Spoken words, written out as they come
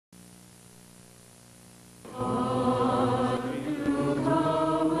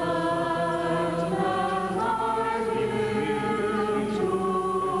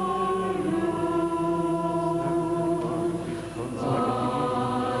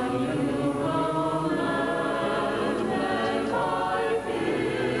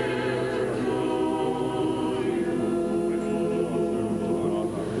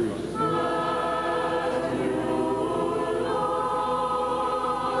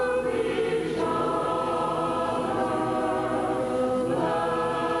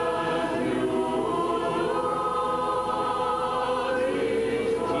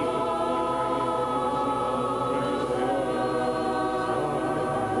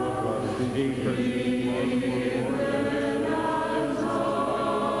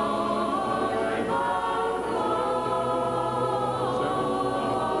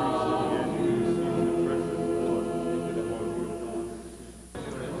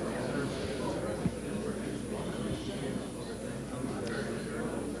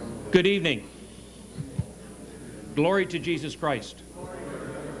Good evening. Glory to Jesus Christ.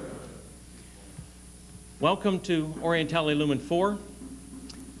 Welcome to Orientale Lumen 4.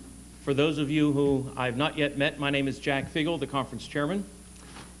 For those of you who I've not yet met, my name is Jack Figel, the conference chairman,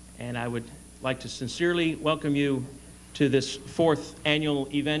 and I would like to sincerely welcome you to this fourth annual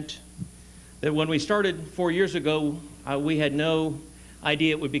event that when we started 4 years ago, we had no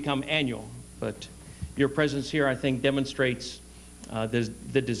idea it would become annual, but your presence here, I think, demonstrates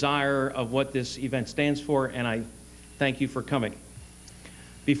the desire of what this event stands for, and I thank you for coming.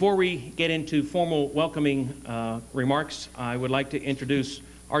 Before we get into formal welcoming remarks, I would like to introduce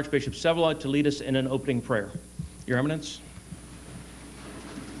Archbishop Sevilla to lead us in an opening prayer. Your Eminence.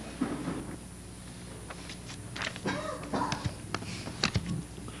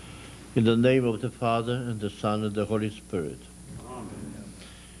 In the name of the Father, and the Son, and the Holy Spirit. Amen.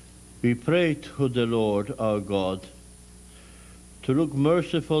 We pray to the Lord our God to look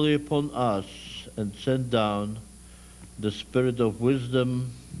mercifully upon us and send down the spirit of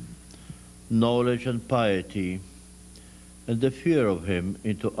wisdom, knowledge, and piety, and the fear of him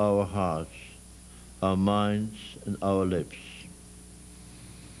into our hearts, our minds, and our lips.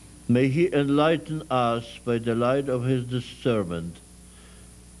 May he enlighten us by the light of his discernment,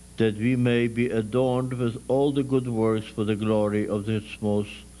 that we may be adorned with all the good works for the glory of his most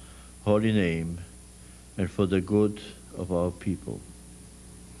holy name, and for the good of our people.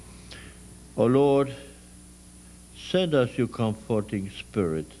 O Lord, send us your comforting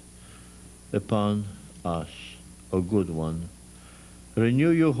spirit upon us, O good one. Renew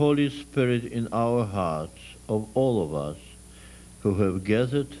your Holy Spirit in our hearts, of all of us who have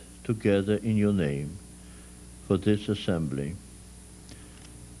gathered together in your name for this assembly.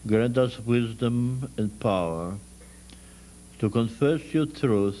 Grant us wisdom and power to confess your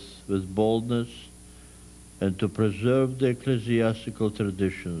truth with boldness and to preserve the ecclesiastical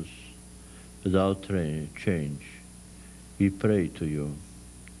traditions without change. We pray to you.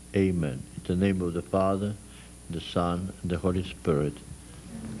 Amen. In the name of the Father, the Son, and the Holy Spirit.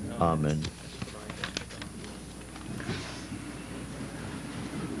 Amen.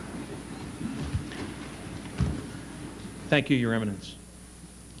 Thank you, Your Eminence.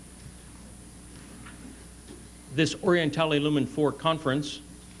 This Orientale Lumen 4 conference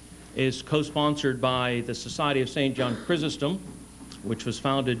is co-sponsored by the Society of St. John Chrysostom, which was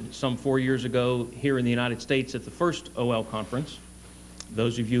founded some 4 years ago here in the United States at the first OL conference.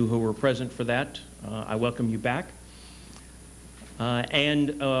 Those of you who were present for that, I welcome you back. We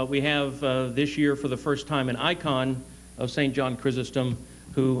have this year for the first time an icon of St. John Chrysostom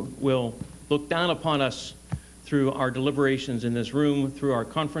who will look down upon us through our deliberations in this room, through our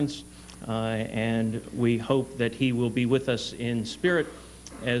conference, and we hope that he will be with us in spirit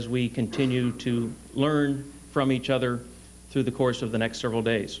as we continue to learn from each other through the course of the next several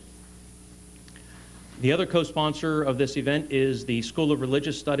days. The other co-sponsor of this event is the School of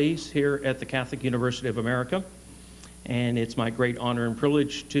Religious Studies here at the Catholic University of America, and it's my great honor and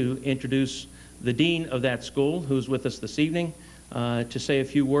privilege to introduce the Dean of that school, who's with us this evening, to say a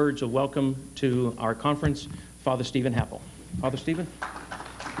few words of welcome to our conference, Father Stephen Happel. Father Stephen.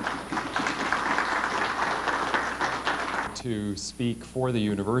 To speak for the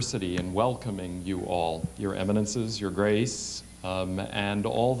university in welcoming you all, your eminences, your grace, and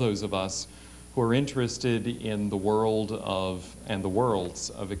all those of us who are interested in the world of and the worlds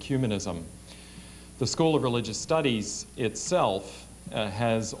of ecumenism. The School of Religious Studies itself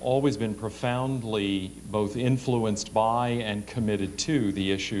has always been profoundly both influenced by and committed to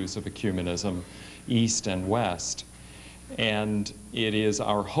the issues of ecumenism, East and West. And it is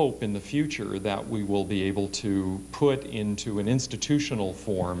our hope in the future that we will be able to put into an institutional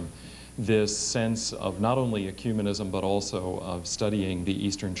form this sense of not only ecumenism but also of studying the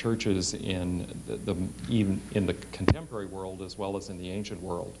Eastern churches in even in the contemporary world as well as in the ancient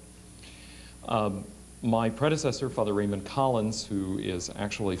world. My predecessor, Father Raymond Collins, who is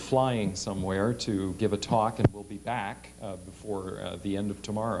actually flying somewhere to give a talk and will be back before the end of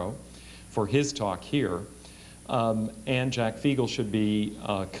tomorrow for his talk here, and Jack Fiegel should be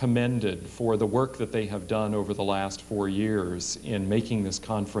commended for the work that they have done over the last 4 years in making this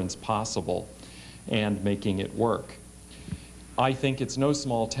conference possible and making it work. I think it's no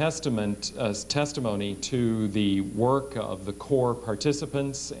small testimony to the work of the core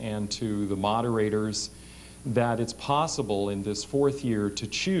participants and to the moderators that it's possible in this 4th year to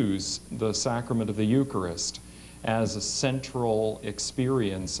choose the sacrament of the Eucharist as a central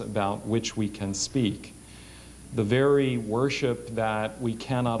experience about which we can speak. The very worship that we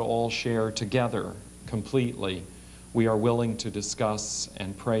cannot all share together completely, we are willing to discuss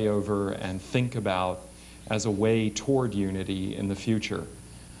and pray over and think about as a way toward unity in the future.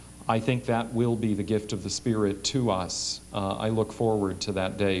 I think that will be the gift of the Spirit to us. I look forward to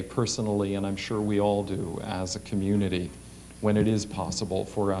that day personally, and I'm sure we all do as a community, when it is possible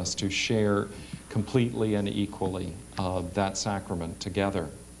for us to share completely and equally that sacrament together.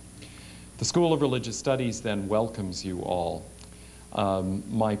 The School of Religious Studies then welcomes you all.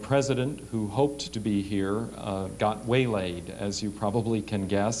 My president, who hoped to be here, got waylaid, as you probably can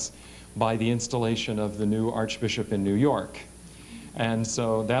guess, by the installation of the new Archbishop in New York. And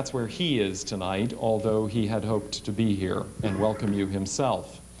so that's where he is tonight, although he had hoped to be here and welcome you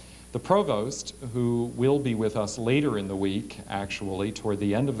himself. The provost, who will be with us later in the week, actually, toward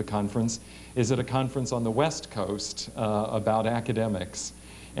the end of the conference, is at a conference on the West Coast about academics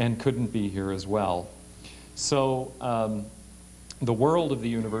and couldn't be here as well. So the world of the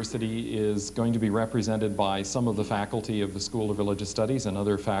university is going to be represented by some of the faculty of the School of Religious Studies and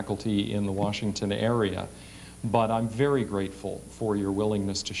other faculty in the Washington area. But I'm very grateful for your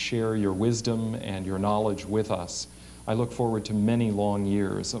willingness to share your wisdom and your knowledge with us. I look forward to many long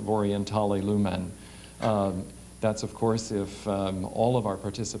years of Orientale Lumen. That's, of course, if all of our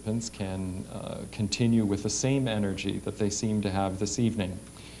participants can continue with the same energy that they seem to have this evening.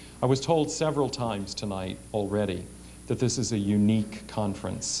 I was told several times tonight already that this is a unique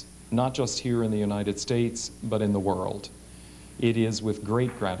conference, not just here in the United States, but in the world. It is with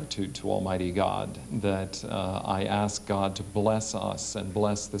great gratitude to Almighty God that I ask God to bless us and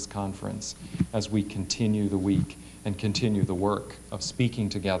bless this conference as we continue the week and continue the work of speaking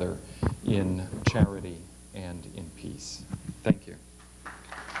together in charity and in peace. Thank you.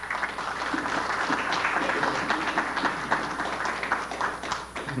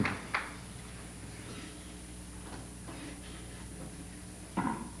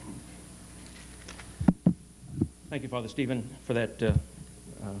 Thank you, Father Stephen, for that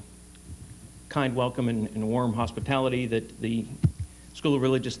kind welcome and warm hospitality that the School of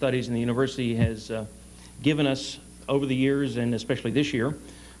Religious Studies and the university has given us over the years, and especially this year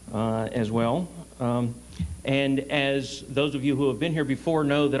as well. And as those of you who have been here before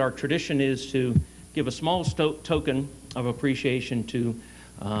know, that our tradition is to give a small token of appreciation to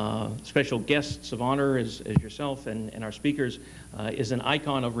special guests of honor as yourself and our speakers, is an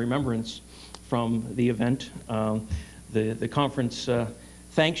icon of remembrance from the event. The conference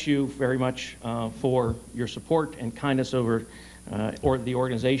thanks you very much for your support and kindness over or the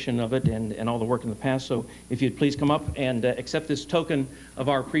organization of it and all the work in the past. So if you'd please come up and accept this token of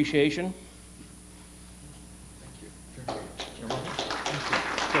our appreciation. Thank you. You're welcome.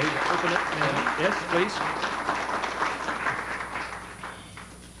 So open it. Yes, please.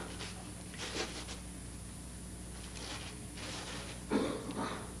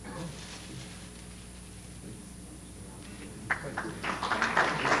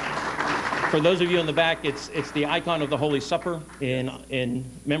 For those of you in the back, it's the icon of the Holy Supper in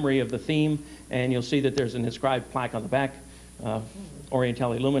memory of the theme, and you'll see that there's an inscribed plaque on the back,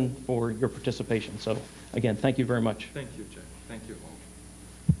 Orientale Lumen, for your participation. So again, thank you very much. Thank you, Jack. Thank you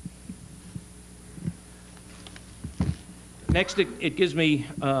all. Next, it gives me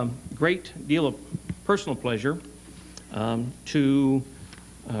a great deal of personal pleasure to,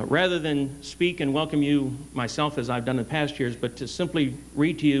 rather than speak and welcome you myself as I've done in past years, but to simply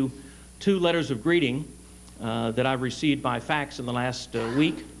read to you 2 letters of greeting that I've received by fax in the last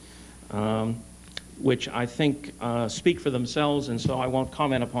week, which I think speak for themselves, and so I won't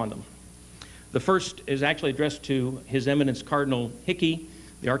comment upon them. The first is actually addressed to His Eminence Cardinal Hickey,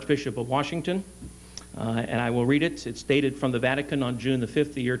 the Archbishop of Washington, and I will read it. It's dated from the Vatican on June the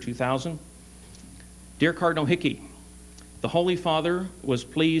 5th, the year 2000. Dear Cardinal Hickey, the Holy Father was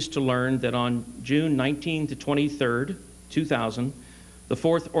pleased to learn that on June 19 to 23rd, 2000, the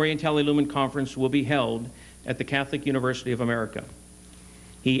 4th Orientale Lumen Conference will be held at the Catholic University of America.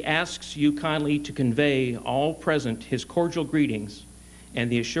 He asks you kindly to convey all present his cordial greetings and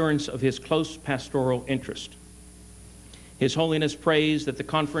the assurance of his close pastoral interest. His Holiness prays that the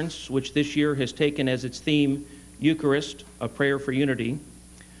conference, which this year has taken as its theme Eucharist, a prayer for unity,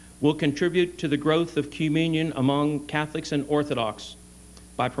 will contribute to the growth of communion among Catholics and Orthodox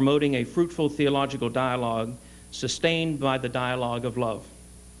by promoting a fruitful theological dialogue sustained by the dialogue of love.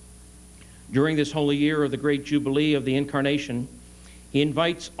 During this holy year of the great Jubilee of the Incarnation, he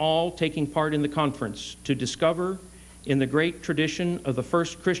invites all taking part in the conference to discover in the great tradition of the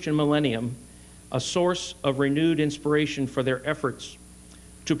first Christian millennium a source of renewed inspiration for their efforts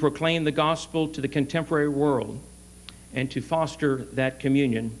to proclaim the gospel to the contemporary world and to foster that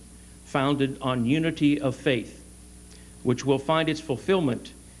communion founded on unity of faith, which will find its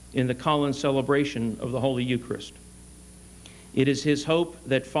fulfillment in the Collins celebration of the Holy Eucharist. It is his hope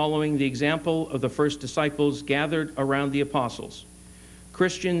that following the example of the first disciples gathered around the apostles,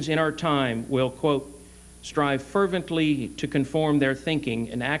 Christians in our time will, quote, strive fervently to conform their thinking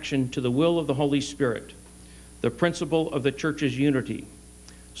and action to the will of the Holy Spirit, the principle of the Church's unity,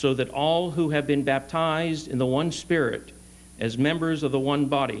 so that all who have been baptized in the one Spirit as members of the one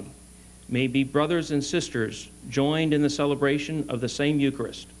body may be brothers and sisters joined in the celebration of the same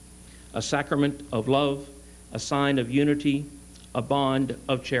Eucharist, a sacrament of love, a sign of unity, a bond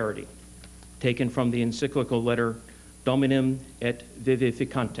of charity. Taken from the encyclical letter Dominum et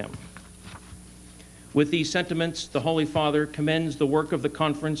Vivificantem. With these sentiments, the Holy Father commends the work of the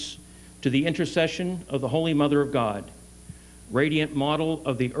conference to the intercession of the Holy Mother of God, radiant model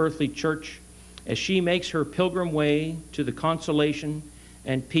of the earthly church, as she makes her pilgrim way to the consolation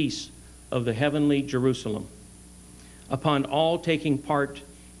and peace of the heavenly Jerusalem. Upon all taking part,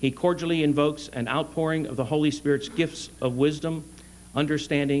 he cordially invokes an outpouring of the Holy Spirit's gifts of wisdom,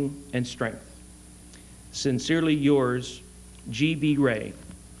 understanding, and strength. Sincerely yours, G.B. Ray,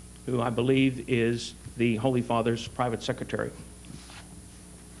 who I believe is the Holy Father's private secretary.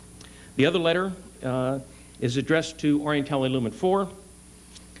 The other letter is addressed to Orientale Lumen 4.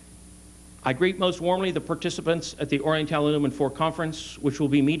 I greet most warmly the participants at the Orientale Lumen 4 conference, which will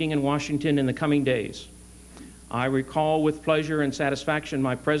be meeting in Washington in the coming days. I recall with pleasure and satisfaction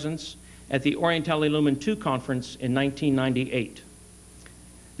my presence at the Orientale Lumen 2 conference in 1998.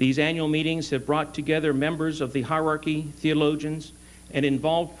 These annual meetings have brought together members of the hierarchy, theologians, and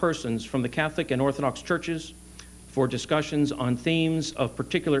involved persons from the Catholic and Orthodox churches for discussions on themes of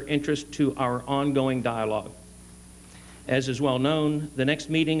particular interest to our ongoing dialogue. As is well known, the next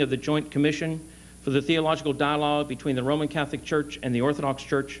meeting of the Joint Commission for the Theological Dialogue between the Roman Catholic Church and the Orthodox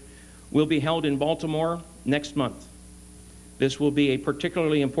Church will be held in Baltimore next month. This will be a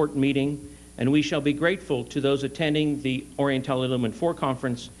particularly important meeting, and we shall be grateful to those attending the Orientale Lumen 4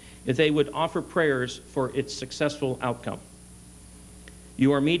 conference if they would offer prayers for its successful outcome.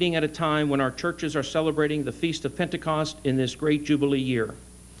 You are meeting at a time when our churches are celebrating the Feast of Pentecost in this great Jubilee year.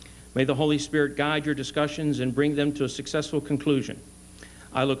 May the Holy Spirit guide your discussions and bring them to a successful conclusion.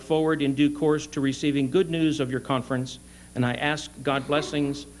 I look forward in due course to receiving good news of your conference, and I ask God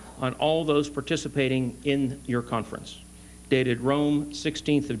blessings on all those participating in your conference. Dated Rome,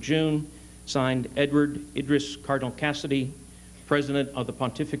 16th of June, signed Edward Idris Cardinal Cassidy, President of the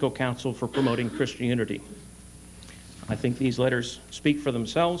Pontifical Council for Promoting Christian Unity. I think these letters speak for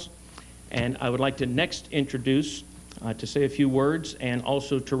themselves, and I would like to next introduce, to say a few words, and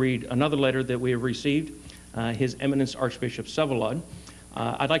also to read another letter that we have received, His Eminence Archbishop Vsevolod.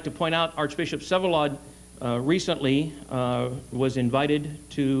 I'd like to point out Archbishop Vsevolod recently was invited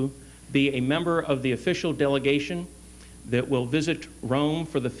to be a member of the official delegation that will visit Rome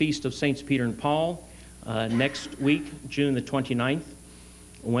for the Feast of Saints Peter and Paul next week, June the 29th,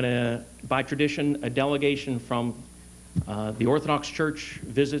 when by tradition a delegation from the Orthodox Church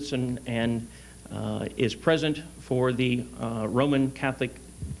visits and is present for the Roman Catholic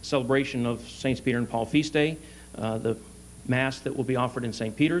celebration of Saints Peter and Paul Feast Day, the Mass that will be offered in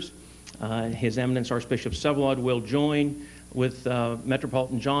St. Peter's. His Eminence Archbishop Vsevolod will join with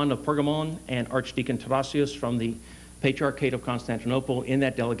Metropolitan John of Pergamon and Archdeacon Tarasius from the Patriarchate of Constantinople in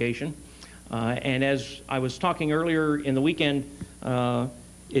that delegation. And as I was talking earlier in the weekend,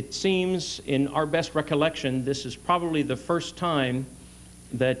 it seems, in our best recollection, this is probably the first time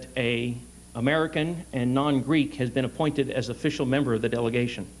that an American and non-Greek has been appointed as official member of the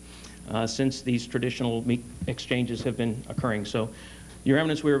delegation since these traditional exchanges have been occurring. So, Your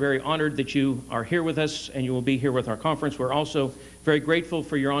Eminence, we are very honored that you are here with us and you will be here with our conference. We're also very grateful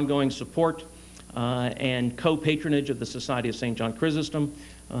for your ongoing support and co-patronage of the Society of St. John Chrysostom,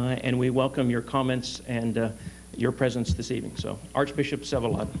 and we welcome your comments and your presence this evening. So, Archbishop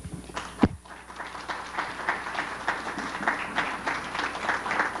Sevalad.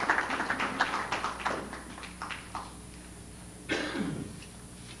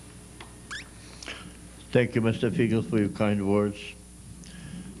 Thank you, Mr. Figel, for your kind words.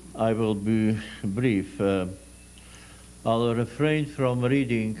 I will be brief. I'll refrain from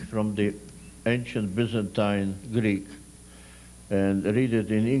reading from the ancient Byzantine Greek and read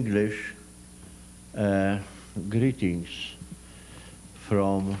it in English. Greetings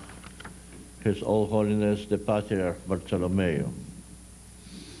from His All Holiness the Patriarch Bartolomeo.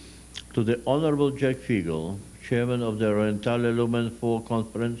 To the Honorable Jack Figel, Chairman of the Orientale Lumen 4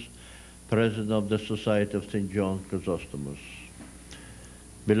 Conference, President of the Society of St. John Chrysostom.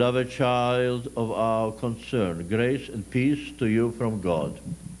 Beloved child of our concern, grace and peace to you from God.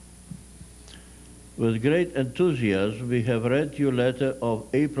 With great enthusiasm, we have read your letter of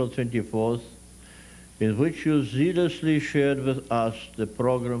April 24th, in which you zealously shared with us the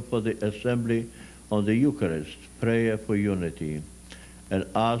program for the Assembly on the Eucharist, prayer for unity, and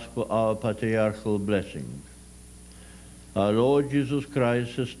asked for our patriarchal blessing. Our Lord Jesus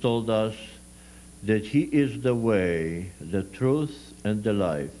Christ has told us that He is the way, the truth, and the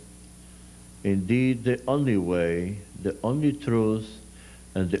life. Indeed, the only way, the only truth,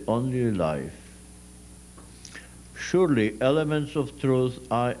 and the only life. Surely, elements of truth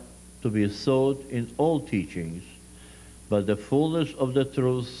are to be sought in all teachings, but the fullness of the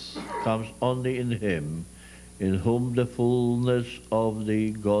truth comes only in Him, in whom the fullness of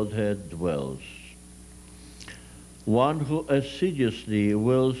the Godhead dwells. One who assiduously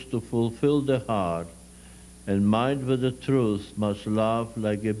wills to fulfill the heart and mind with the truth must laugh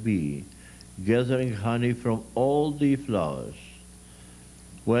like a bee, gathering honey from all the flowers.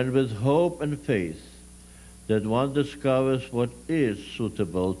 When with hope and faith that one discovers what is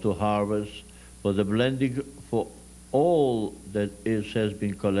suitable to harvest for the blending for all that has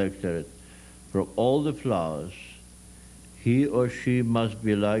been collected from all the flowers, he or she must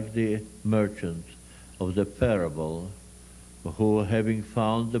be like the merchant of the parable, who, having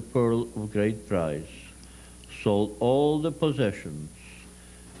found the pearl of great price, sold all the possessions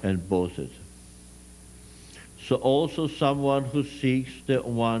and bought it. So also someone who seeks the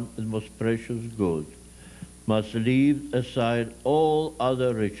one and most precious good must leave aside all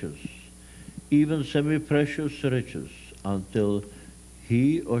other riches, even semi-precious riches, until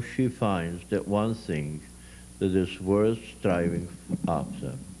he or she finds that one thing that is worth striving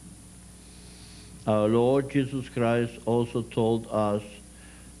after. Our Lord Jesus Christ also told us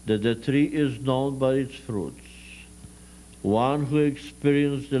that the tree is known by its fruits. One who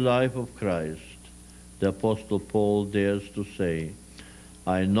experienced the life of Christ, the Apostle Paul dares to say,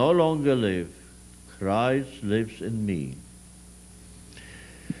 I no longer live, Christ lives in me.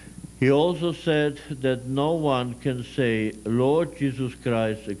 He also said that no one can say, Lord Jesus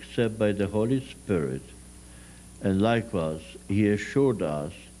Christ, except by the Holy Spirit. And likewise, he assured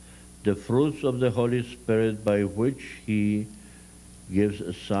us the fruits of the Holy Spirit by which he gives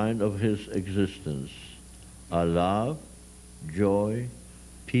a sign of his existence are love, joy,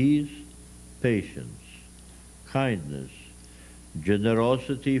 peace, patience, kindness,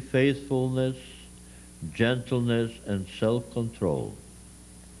 generosity, faithfulness, gentleness, and self-control.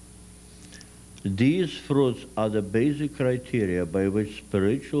 These fruits are the basic criteria by which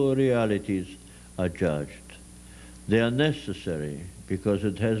spiritual realities are judged. They are necessary because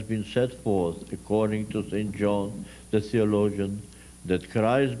it has been set forth, according to St. John the theologian, that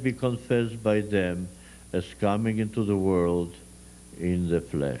Christ be confessed by them as coming into the world in the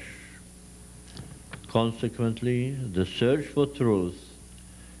flesh. Consequently, the search for truth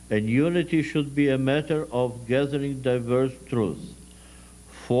and unity should be a matter of gathering diverse truths,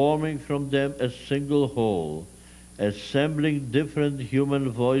 forming from them a single whole, assembling different human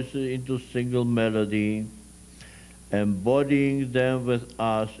voices into single melody, embodying them with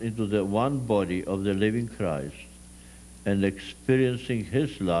us into the one body of the living Christ, and experiencing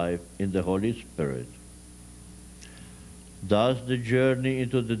his life in the Holy Spirit. Thus, the journey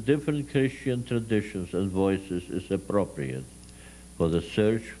into the different Christian traditions and voices is appropriate for the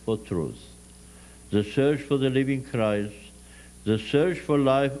search for truth, the search for the living Christ, the search for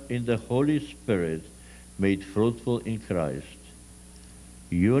life in the Holy Spirit made fruitful in Christ.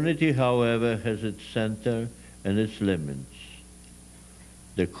 Unity, however, has its center and its limits,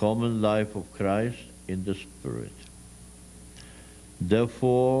 the common life of Christ in the Spirit.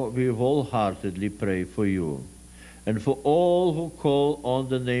 Therefore, we wholeheartedly pray for you and for all who call on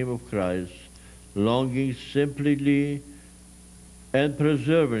the name of Christ, longing simply and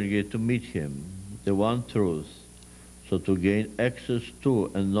preserving it to meet him, the one truth, so to gain access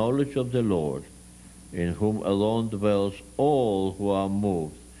to and knowledge of the Lord, in whom alone dwells all who are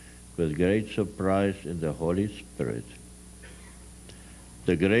moved with great surprise in the Holy Spirit.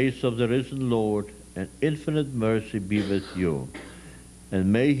 The grace of the risen Lord and infinite mercy be with you,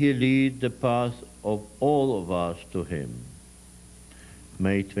 and may he lead the path of all of us to him.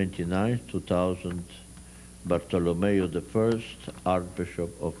 May 29, 2000, Bartolomeo I,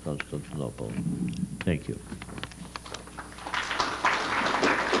 Archbishop of Constantinople. Thank you.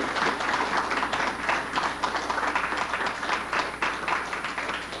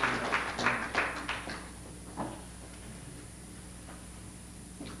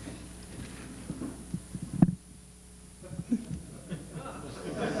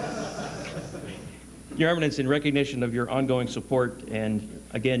 Your Eminence, in recognition of your ongoing support and,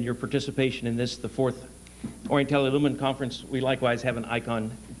 again, your participation in this, the fourth Orientale Lumen Conference, we likewise have an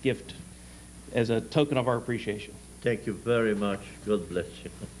icon gift as a token of our appreciation. Thank you very much. God bless you.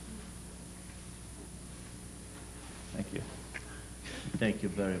 Thank you. Thank you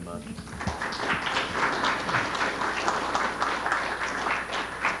very much.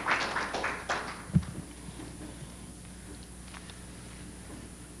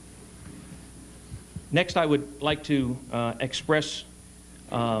 Next, I would like to express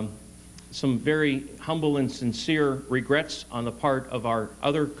some very humble and sincere regrets on the part of our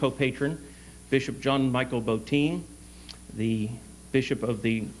other co-patron, Bishop John Michael Botein, the Bishop of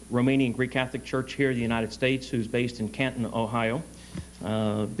the Romanian Greek Catholic Church here in the United States, who's based in Canton, Ohio.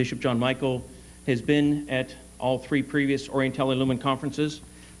 Bishop John Michael has been at all three previous Orientale Lumen conferences,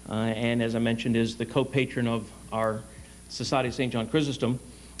 and as I mentioned, is the co-patron of our Society of St. John Chrysostom.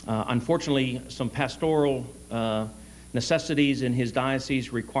 Unfortunately, some pastoral necessities in his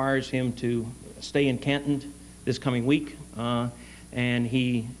diocese requires him to stay in Canton this coming week, and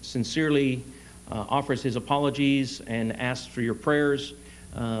he sincerely offers his apologies and asks for your prayers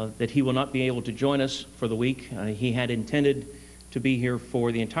that he will not be able to join us for the week. He had intended to be here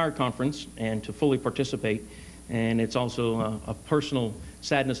for the entire conference and to fully participate, and it's also a personal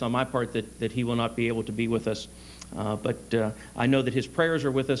sadness on my part that he will not be able to be with us. But I know that his prayers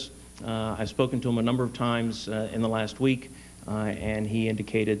are with us. I've spoken to him a number of times in the last week, and he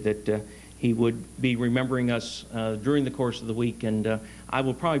indicated that he would be remembering us during the course of the week, and I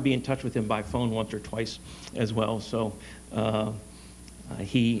will probably be in touch with him by phone once or twice as well. So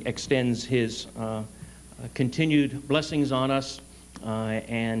he extends his continued blessings on us,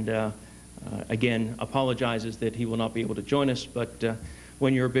 and again apologizes that he will not be able to join us, but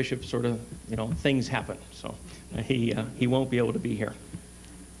when you're a bishop, sort of, things happen. So he won't be able to be here.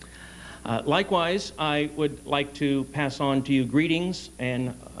 Likewise, I would like to pass on to you greetings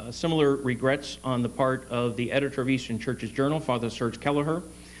and similar regrets on the part of the editor of Eastern Church's Journal, Father Serge Kelleher,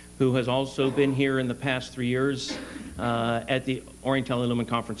 who has also been here in the past 3 years at the Orientale Lumen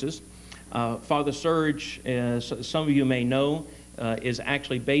conferences. Father Serge, as some of you may know, is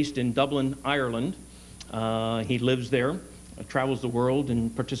actually based in Dublin, Ireland. He lives there, travels the world,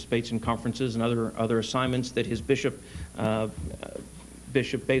 and participates in conferences and other assignments that his bishop,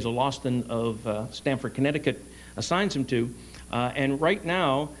 Bishop Basil Lawston of Stamford, Connecticut, assigns him to. And right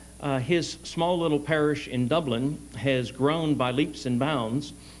now, his small little parish in Dublin has grown by leaps and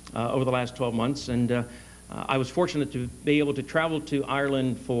bounds over the last 12 months. And I was fortunate to be able to travel to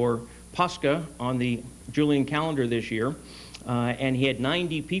Ireland for Pascha on the Julian calendar this year. And he had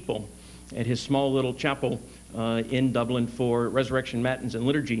 90 people at his small little chapel in Dublin for Resurrection Matins and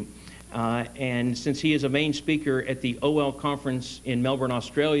Liturgy. And since he is a main speaker at the OL conference in Melbourne,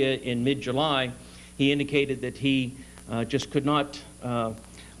 Australia in mid-July, he indicated that he just could not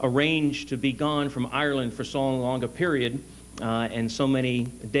arrange to be gone from Ireland for so long a period and so many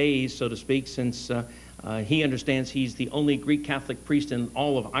days, so to speak, since he understands he's the only Greek Catholic priest in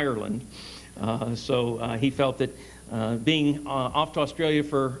all of Ireland. So he felt that being off to Australia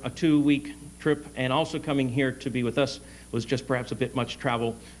for a 2-week trip and also coming here to be with us was just perhaps a bit much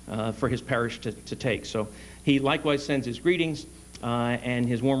travel for his parish to take. So he likewise sends his greetings and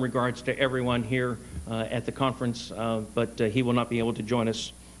his warm regards to everyone here at the conference, but he will not be able to join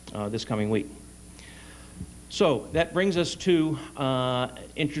us this coming week. So that brings us to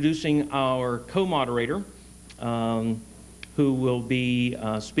introducing our co-moderator, who will be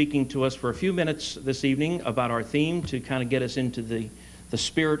speaking to us for a few minutes this evening about our theme to kind of get us into the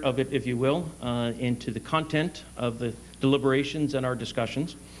spirit of it, if you will, into the content of the deliberations and our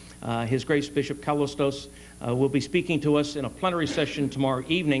discussions. His Grace Bishop Kallistos will be speaking to us in a plenary session tomorrow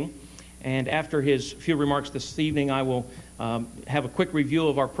evening, and after his few remarks this evening, I will have a quick review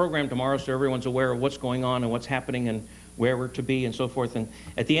of our program tomorrow so everyone's aware of what's going on and what's happening and where we're to be and so forth. And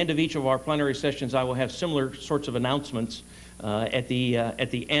at the end of each of our plenary sessions, I will have similar sorts of announcements at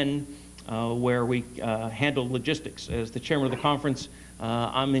the end where we handle logistics. As the chairman of the conference,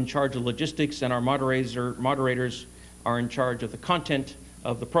 I'm in charge of logistics, and our moderators are in charge of the content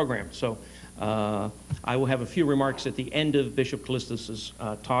of the program. So I will have a few remarks at the end of Bishop Callistos'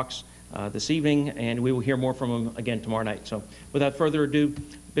 talks this evening, and we will hear more from him again tomorrow night. So without further ado,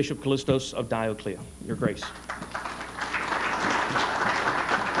 Bishop Callistos of Dioclea, Your Grace.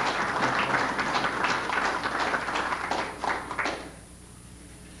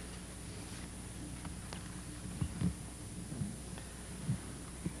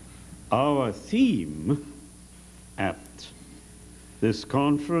 Our theme at this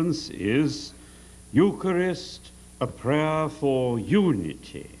conference is Eucharist, a prayer for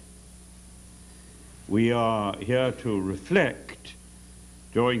unity. We are here to reflect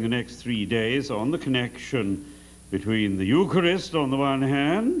during the next 3 days on the connection between the Eucharist on the one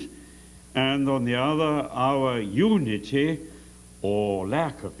hand and on the other our unity or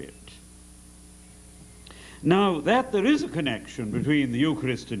lack of it. Now, that there is a connection between the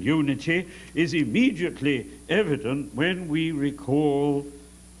Eucharist and unity is immediately evident when we recall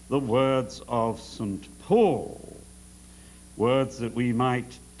the words of St. Paul, words that we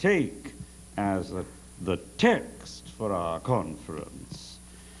might take as the text for our conference,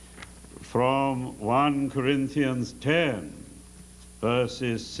 from 1 Corinthians 10,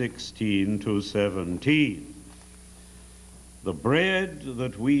 verses 16 to 17. The bread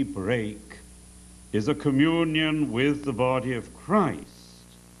that we break is a communion with the body of Christ.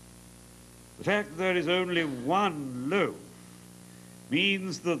 The fact that there is only one loaf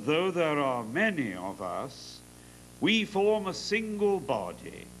means that though there are many of us, we form a single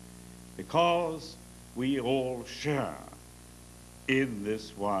body because we all share in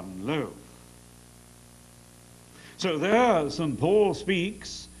this one loaf. So there St. Paul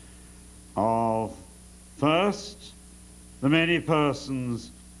speaks of, first, the many persons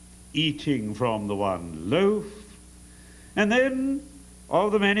eating from the one loaf, and then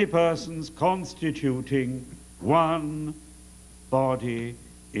of the many persons constituting one body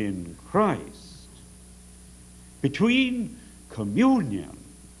in Christ. Between communion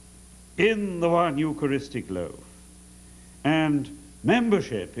in the one Eucharistic loaf and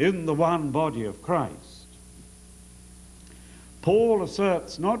membership in the one body of Christ, Paul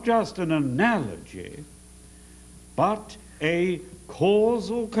asserts not just an analogy, but a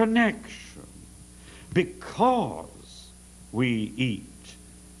causal connection, because we eat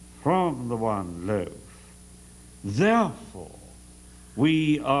from the one loaf. Therefore,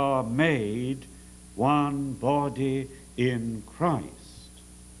 we are made one body in Christ.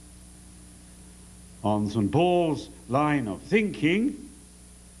 On St. Paul's line of thinking,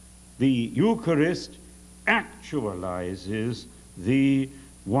 the Eucharist actualizes the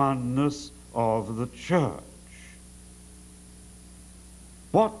oneness of the Church.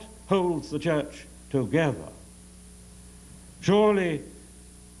 What holds the Church together? Surely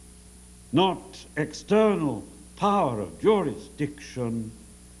not external power of jurisdiction,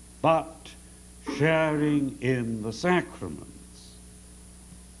 but sharing in the sacraments.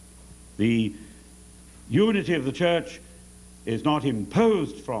 The unity of the Church is not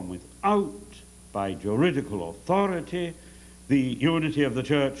imposed from without by juridical authority. The unity of the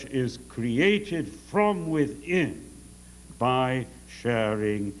Church is created from within by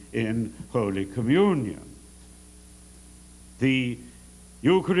sharing in Holy Communion. The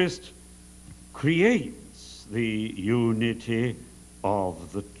Eucharist creates the unity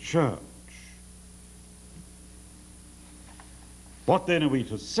of the Church. What then are we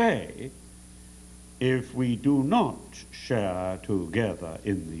to say if we do not share together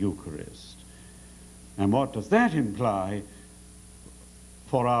in the Eucharist? And what does that imply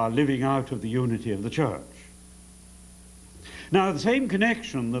for our living out of the unity of the Church? Now, the same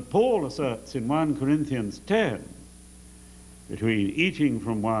connection that Paul asserts in 1 Corinthians 10 between eating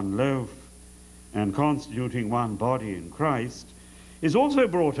from one loaf and constituting one body in Christ is also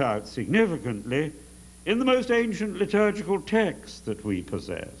brought out significantly in the most ancient liturgical text that we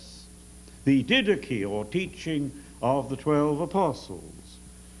possess, the Didache, or teaching of the 12 apostles,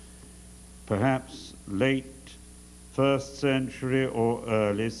 perhaps late 1st century or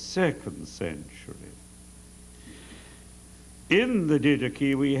early 2nd century. In the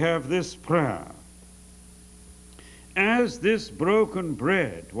Didache we have this prayer: as this broken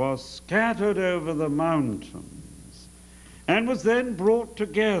bread was scattered over the mountains and was then brought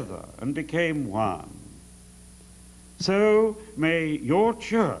together and became one, so may your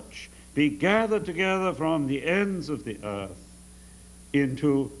church be gathered together from the ends of the earth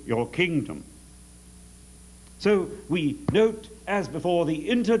into your kingdom. So we note, as before, the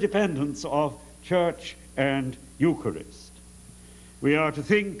interdependence of church and Eucharist. We are to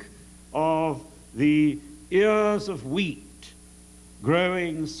think of the ears of wheat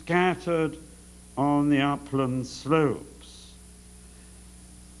growing scattered on the upland slopes.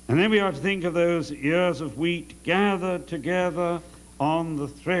 And then we are to think of those ears of wheat gathered together on the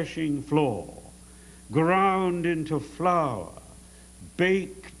threshing floor, ground into flour,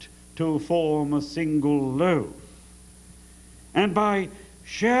 baked to form a single loaf. And by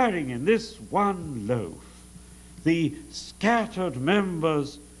sharing in this one loaf, the scattered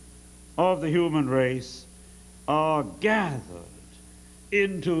members of the human race are gathered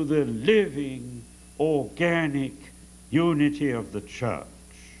into the living, organic unity of the church.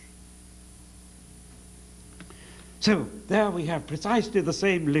 So there we have precisely the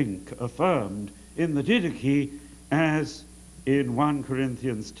same link affirmed in the Didache as in 1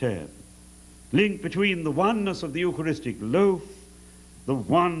 Corinthians 10. Link between the oneness of the Eucharistic loaf, the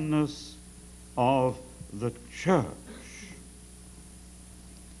oneness of the church.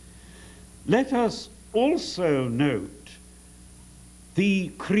 Let us also note the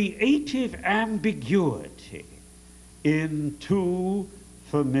creative ambiguity in two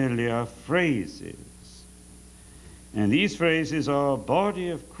familiar phrases. And these phrases are body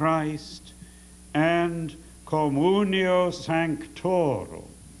of Christ and communio sanctorum.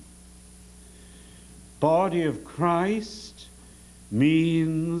 Body of Christ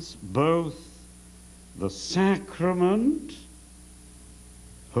means both the sacrament,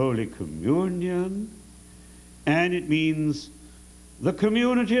 Holy Communion, and it means the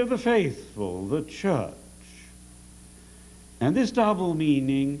community of the faithful, the church. And this double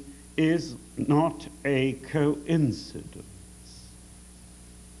meaning is not a coincidence,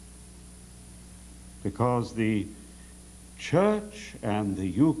 because the church and the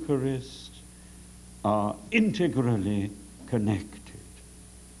Eucharist are integrally connected.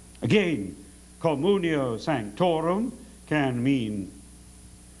 Again, communio sanctorum can mean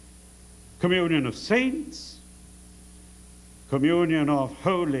communion of saints, communion of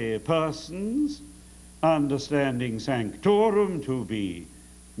holy persons, understanding sanctorum to be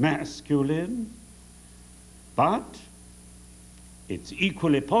masculine, but it's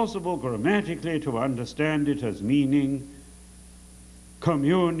equally possible grammatically to understand it as meaning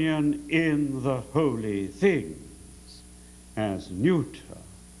communion in the holy things, as neuter.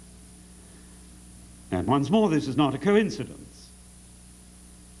 And once more, this is not a coincidence,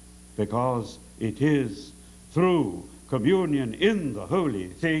 because it is through communion in the holy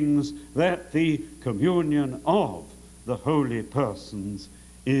things that the communion of the holy persons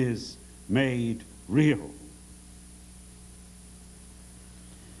is made real.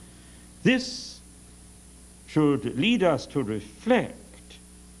 This should lead us to reflect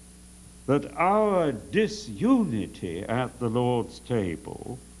that our disunity at the Lord's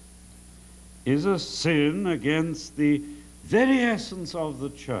table is a sin against the very essence of the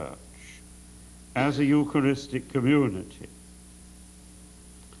church as a Eucharistic community.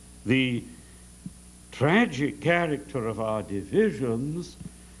 The tragic character of our divisions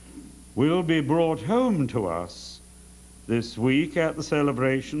will be brought home to us this week at the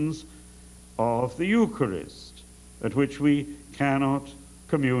celebrations of the Eucharist, at which we cannot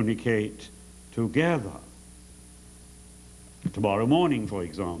communicate together. Tomorrow morning, for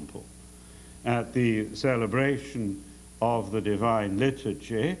example, at the celebration of the Divine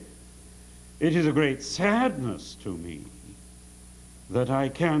Liturgy, it is a great sadness to me that I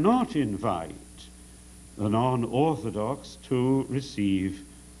cannot invite the non-Orthodox to receive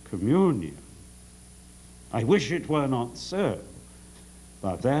communion. I wish it were not so,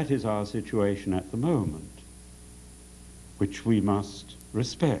 but that is our situation at the moment, which we must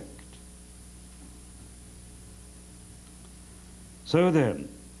respect. So then,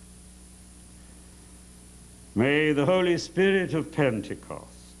 may the Holy Spirit of Pentecost,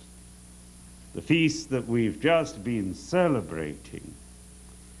 the feast that we've just been celebrating,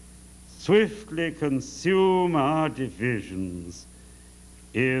 swiftly consume our divisions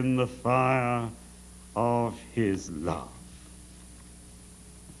in the fire of his love.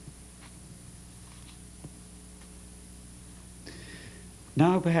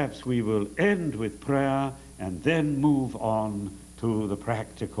 Now perhaps we will end with prayer and then move on to the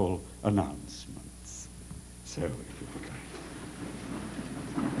practical announcements. So, if you would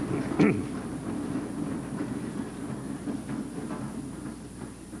like.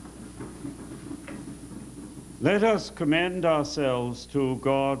 Let us commend ourselves to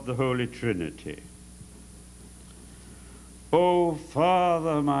God the Holy Trinity. O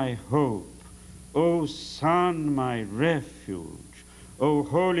Father, my hope, O Son, my refuge, O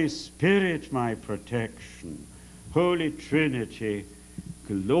Holy Spirit, my protection, Holy Trinity,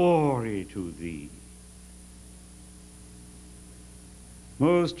 glory to thee.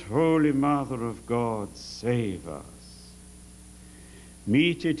 Most Holy Mother of God, save us.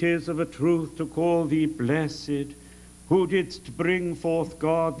 Meet it is of a truth to call thee blessed, who didst bring forth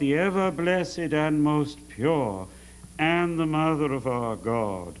God, the ever-blessed and most pure, and the Mother of our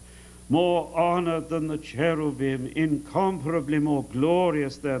God, more honored than the cherubim, incomparably more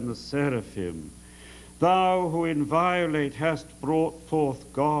glorious than the seraphim. Thou who inviolate hast brought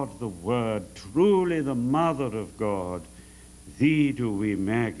forth God the Word, truly the Mother of God, thee do we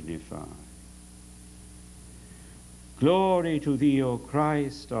magnify. Glory to thee, O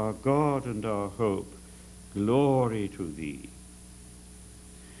Christ, our God and our hope. Glory to thee.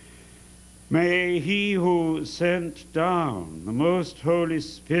 May he who sent down the most Holy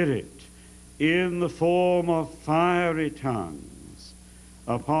Spirit in the form of fiery tongues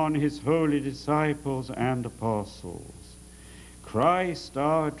upon his holy disciples and apostles, Christ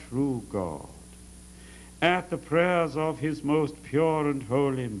our true God, at the prayers of his most pure and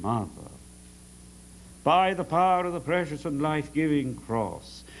holy Mother, by the power of the precious and life-giving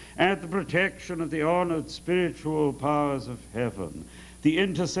cross, at the protection of the honored spiritual powers of heaven, the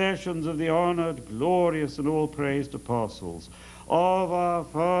intercessions of the honored, glorious, and all-praised apostles, of our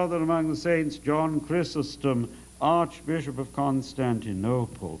Father among the saints, John Chrysostom, Archbishop of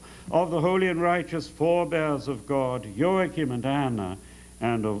Constantinople, of the holy and righteous forebears of God, Joachim and Anna,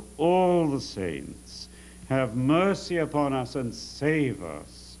 and of all the saints, have mercy upon us and save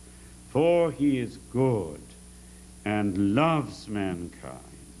us, for he is good and loves mankind.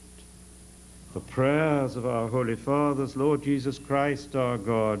 The prayers of our Holy Fathers, Lord Jesus Christ, our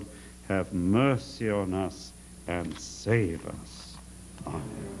God, have mercy on us and save us. Amen.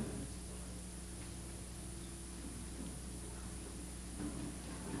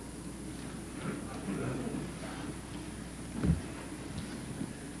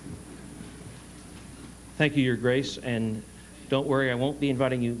 Thank you, Your Grace, and don't worry, I won't be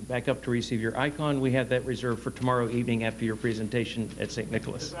inviting you back up to receive your icon. We have that reserved for tomorrow evening after your presentation at St.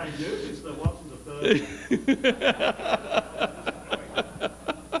 Nicholas. I noticed there wasn't a third.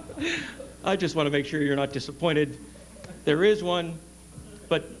 I just want to make sure you're not disappointed. There is one,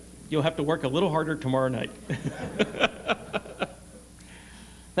 but you'll have to work a little harder tomorrow night.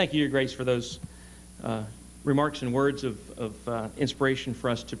 Thank you, Your Grace, for those remarks and words of inspiration for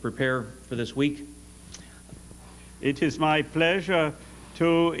us to prepare for this week. It is my pleasure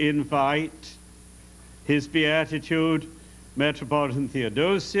to invite His Beatitude, Metropolitan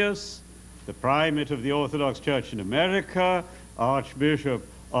Theodosius, the Primate of the Orthodox Church in America, Archbishop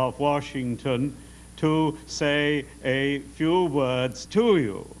of Washington, to say a few words to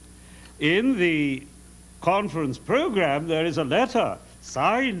you. In the conference program, there is a letter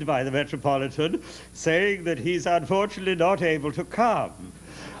signed by the Metropolitan saying that he's unfortunately not able to come.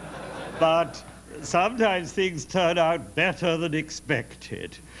 But sometimes things turn out better than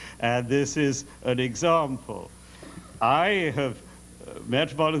expected, and this is an example.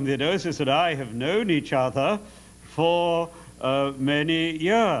 Metropolitan Theodosius and I have known each other for many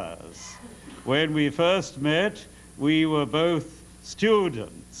years. When we first met, we were both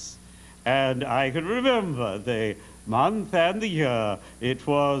students, and I can remember the month and the year. It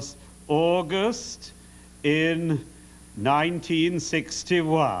was August in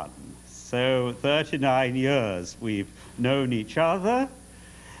 1961. So 39 years we've known each other,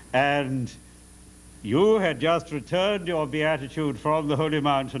 and you had just returned your beatitude from the holy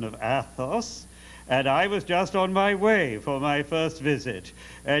mountain of Athos, and I was just on my way for my first visit,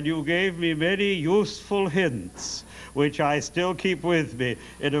 and you gave me many useful hints, which I still keep with me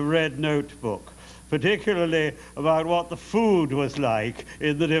in a red notebook, particularly about what the food was like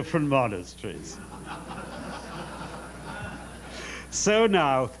in the different monasteries. So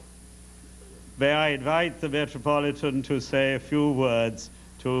now, may I invite the Metropolitan to say a few words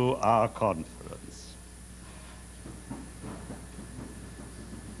to our conference.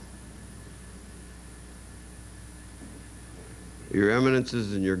 Your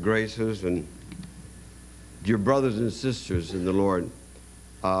Eminences and your Graces and dear brothers and sisters in the Lord,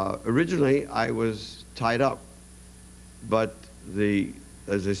 originally I was tied up, but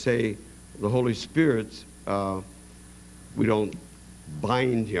as they say, the Holy Spirit, we don't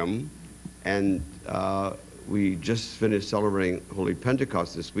bind him. And we just finished celebrating Holy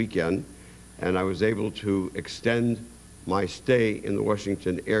Pentecost this weekend, and I was able to extend my stay in the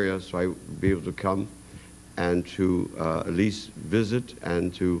Washington area so I would be able to come and to at least visit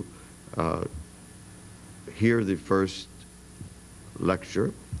and to hear the first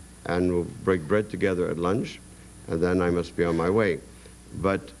lecture, and we'll break bread together at lunch, and then I must be on my way.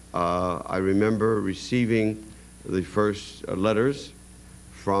 But I remember receiving the first letters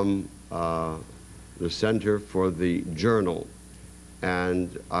from the Center for the Journal,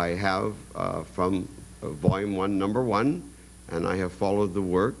 and I have from Volume 1, Number 1, and I have followed the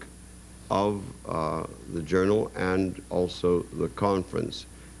work of the journal and also the conference.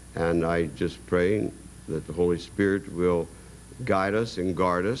 And I just pray that the Holy Spirit will guide us and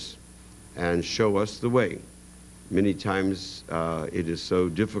guard us and show us the way. Many times it is so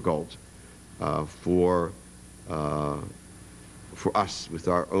difficult for us with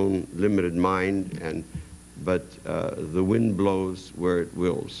our own limited mind, but the wind blows where it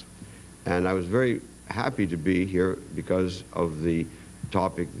wills. And I was very happy to be here because of the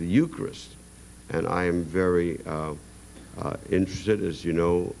topic, the Eucharist. And I am very interested, as you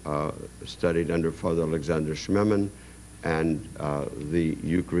know, studied under Father Alexander Schmemann, and the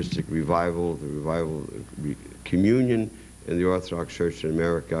Eucharistic revival, communion in the Orthodox Church in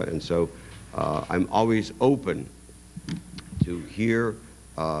America. And so I'm always open to hear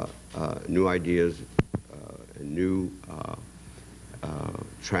new ideas and new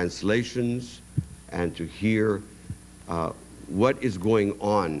translations, and to hear what is going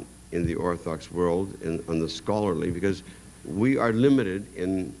on in the Orthodox world on the scholarly, because we are limited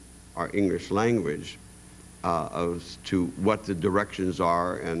in our English language as to what the directions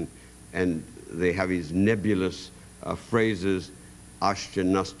are, and they have these nebulous phrases, "Aще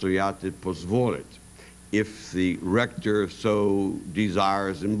настоятель позволит," if the rector so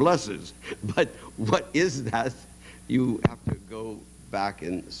desires and blesses. But what is that? You have to go back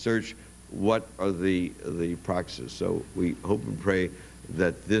and search what are the practices. So we hope and pray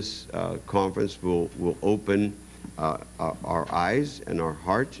that this conference will open our eyes and our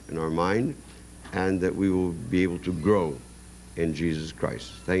heart and our mind, and that we will be able to grow in Jesus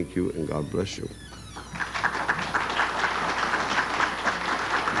Christ. Thank you, and God bless you.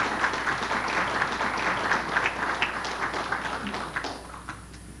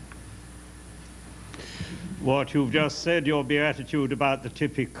 What you've just said, your beatitude about the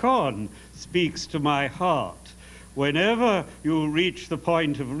Typikon, speaks to my heart. Whenever you reach the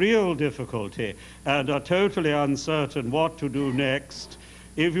point of real difficulty and are totally uncertain what to do next,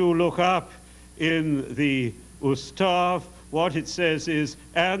 if you look up in the Ustav, what it says is,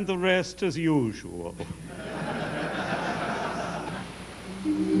 "and the rest as usual."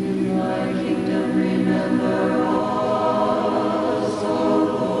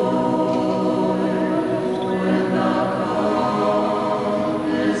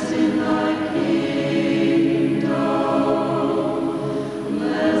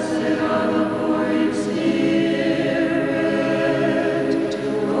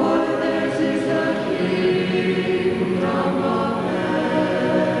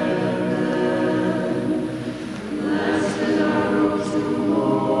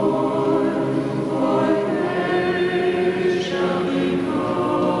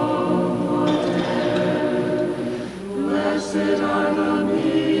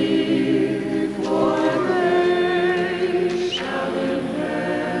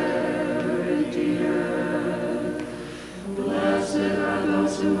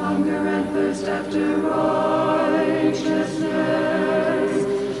 Hunger and thirst after